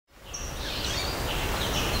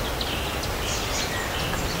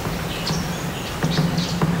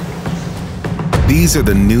These are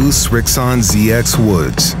the new Srixon ZX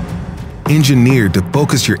Woods, engineered to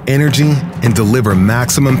focus your energy and deliver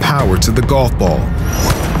maximum power to the golf ball.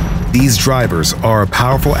 These drivers are a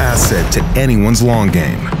powerful asset to anyone's long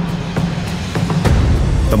game.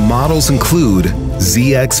 The models include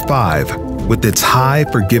ZX5 with its high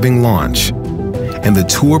forgiving launch and the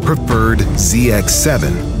Tour-preferred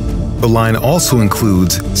ZX7. The line also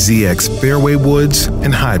includes ZX Fairway Woods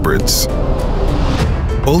and hybrids.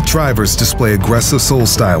 Both drivers display aggressive sole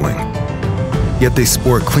styling, yet they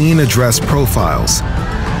sport clean, addressed profiles,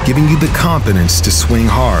 giving you the confidence to swing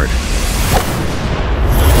hard.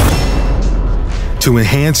 To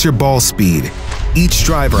enhance your ball speed, each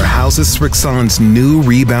driver houses Srixon's new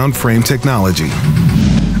rebound frame technology.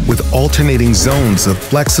 With alternating zones of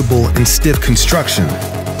flexible and stiff construction,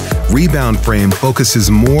 Rebound Frame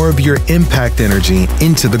focuses more of your impact energy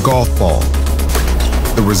into the golf ball.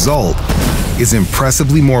 The result is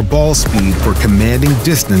impressively more ball speed for commanding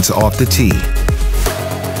distance off the tee.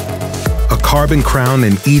 A carbon crown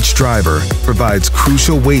in each driver provides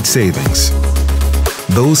crucial weight savings.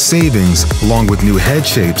 Those savings, along with new head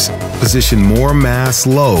shapes, position more mass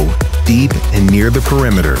low, deep, and near the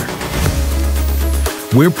perimeter.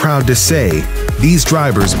 We're proud to say these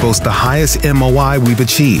drivers boast the highest MOI we've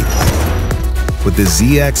achieved, with the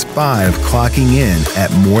ZX5 clocking in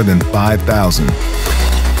at more than 5,000.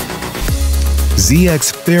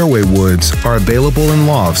 ZX Fairway Woods are available in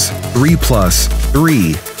lofts 3+,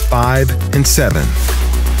 3, 5, and 7.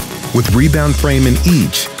 With rebound frame in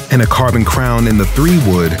each and a carbon crown in the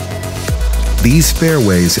 3-wood, these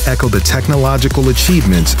fairways echo the technological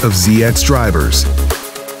achievements of ZX drivers,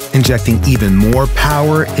 injecting even more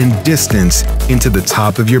power and distance into the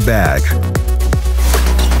top of your bag.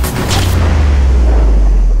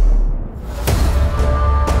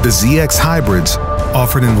 The ZX hybrids,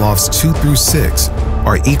 offered in lofts 2 through 6,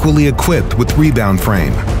 are equally equipped with rebound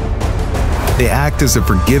frame. They act as a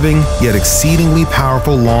forgiving yet exceedingly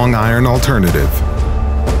powerful long iron alternative.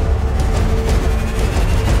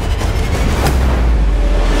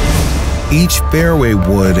 Each fairway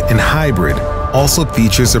wood and hybrid also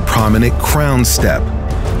features a prominent crown step,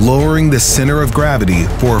 lowering the center of gravity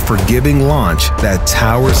for a forgiving launch that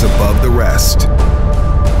towers above the rest.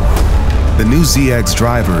 The new ZX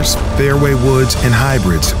drivers, fairway woods, and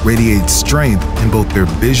hybrids radiate strength in both their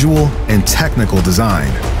visual and technical design.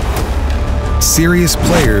 Serious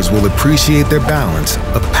players will appreciate their balance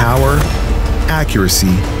of power,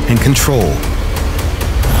 accuracy, and control.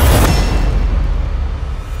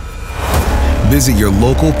 Visit your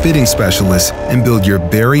local fitting specialist and build your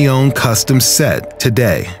very own custom set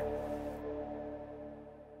today.